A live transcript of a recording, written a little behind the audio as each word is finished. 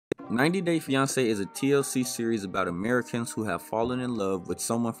90 Day Fiance is a TLC series about Americans who have fallen in love with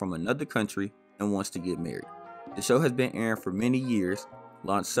someone from another country and wants to get married. The show has been airing for many years,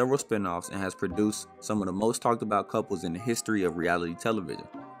 launched several spin-offs, and has produced some of the most talked about couples in the history of reality television.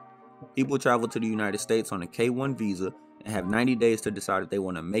 People travel to the United States on a K-1 visa and have 90 days to decide if they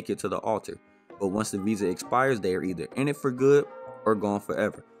want to make it to the altar. But once the visa expires, they are either in it for good or gone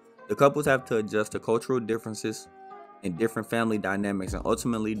forever. The couples have to adjust to cultural differences and different family dynamics and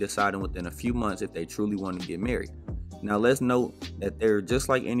ultimately deciding within a few months if they truly want to get married. Now let's note that they're just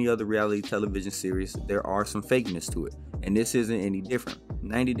like any other reality television series, there are some fakeness to it, and this isn't any different.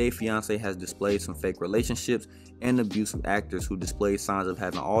 90 Day Fiance has displayed some fake relationships and abusive actors who display signs of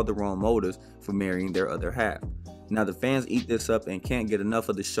having all the wrong motives for marrying their other half. Now the fans eat this up and can't get enough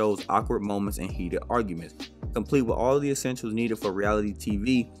of the show's awkward moments and heated arguments, complete with all the essentials needed for reality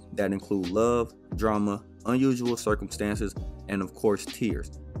TV that include love, drama, unusual circumstances, and of course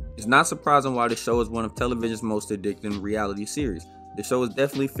tears. It's not surprising why the show is one of television's most addicting reality series. The show is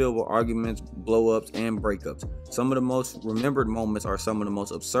definitely filled with arguments, blow-ups, and breakups. Some of the most remembered moments are some of the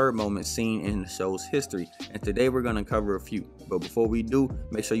most absurd moments seen in the show's history, and today we're going to cover a few. But before we do,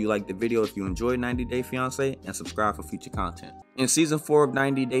 make sure you like the video if you enjoyed 90 Day Fiance and subscribe for future content. In season 4 of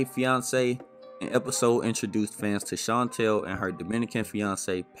 90 Day Fiance, an episode introduced fans to Chantel and her Dominican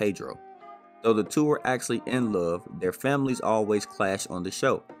fiance Pedro. Though the two were actually in love, their families always clashed on the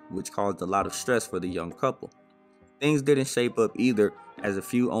show, which caused a lot of stress for the young couple. Things didn't shape up either, as a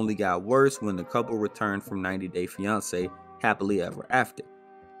few only got worse when the couple returned from 90 Day Fiance happily ever after.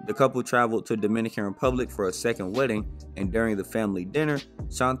 The couple traveled to Dominican Republic for a second wedding, and during the family dinner,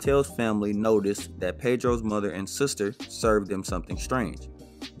 Chantel's family noticed that Pedro's mother and sister served them something strange.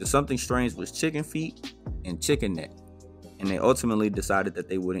 The something strange was chicken feet and chicken neck, and they ultimately decided that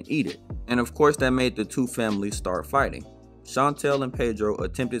they wouldn't eat it. And of course that made the two families start fighting. Chantel and Pedro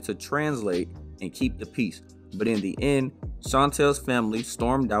attempted to translate and keep the peace, but in the end, Chantel's family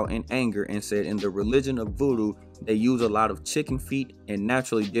stormed out in anger and said in the religion of voodoo, they use a lot of chicken feet and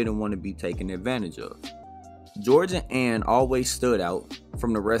naturally didn't want to be taken advantage of. George and Ann always stood out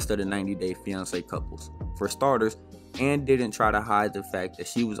from the rest of the 90 Day Fiance couples. For starters, Ann didn't try to hide the fact that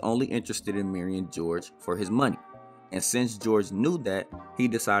she was only interested in marrying George for his money. And since George knew that, he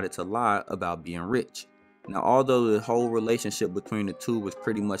decided to lie about being rich. Now, although the whole relationship between the two was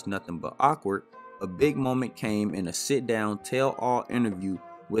pretty much nothing but awkward, a big moment came in a sit-down, tell-all interview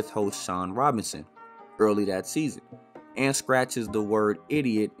with host Sean Robinson early that season. Ann scratches the word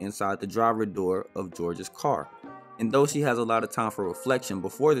idiot inside the driver door of George's car. And though she has a lot of time for reflection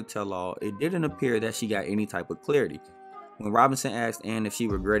before the tell-all, it didn't appear that she got any type of clarity. When Robinson asked Ann if she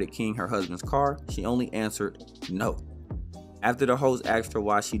regretted keying her husband's car, she only answered no. After the host asked her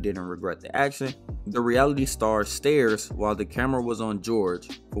why she didn't regret the action, the reality star stares while the camera was on George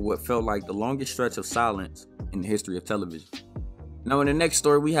for what felt like the longest stretch of silence in the history of television. Now in the next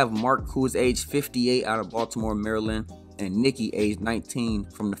story, we have Mark, who is age 58 out of Baltimore, Maryland, and Nikki, age 19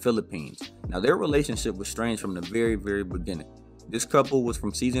 from the Philippines. Now their relationship was strange from the very beginning. This couple was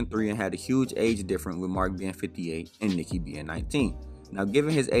from season 3 and had a huge age difference, with Mark being 58 and Nikki being 19. Now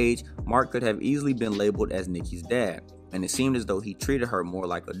given his age, Mark could have easily been labeled as Nikki's dad, and it seemed as though he treated her more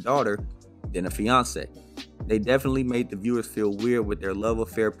like a daughter than a fiance. They definitely made the viewers feel weird with their love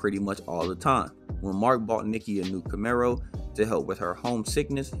affair pretty much all the time. When Mark bought Nikki a new Camaro to help with her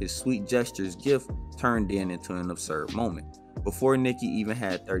homesickness, his sweet gestures gift turned into an absurd moment. Before Nikki even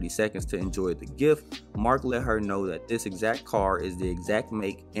had 30 seconds to enjoy the gift, Mark let her know that this exact car is the exact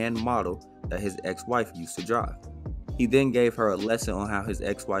make and model that his ex-wife used to drive. He then gave her a lesson on how his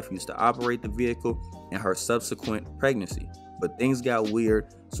ex-wife used to operate the vehicle and her subsequent pregnancy. But things got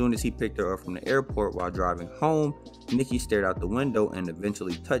weird soon as he picked her up from the airport. While driving home, Nikki stared out the window and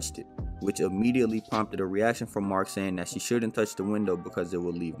eventually touched it, which immediately prompted a reaction from Mark saying that she shouldn't touch the window because it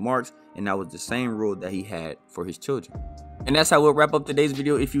would leave marks, and that was the same rule that he had for his children. And that's how we'll wrap up today's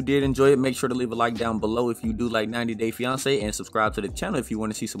video. If you did enjoy it, make sure to leave a like down below if you do like 90 Day Fiance, and subscribe to the channel if you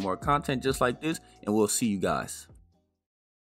want to see some more content just like this, and we'll see you guys.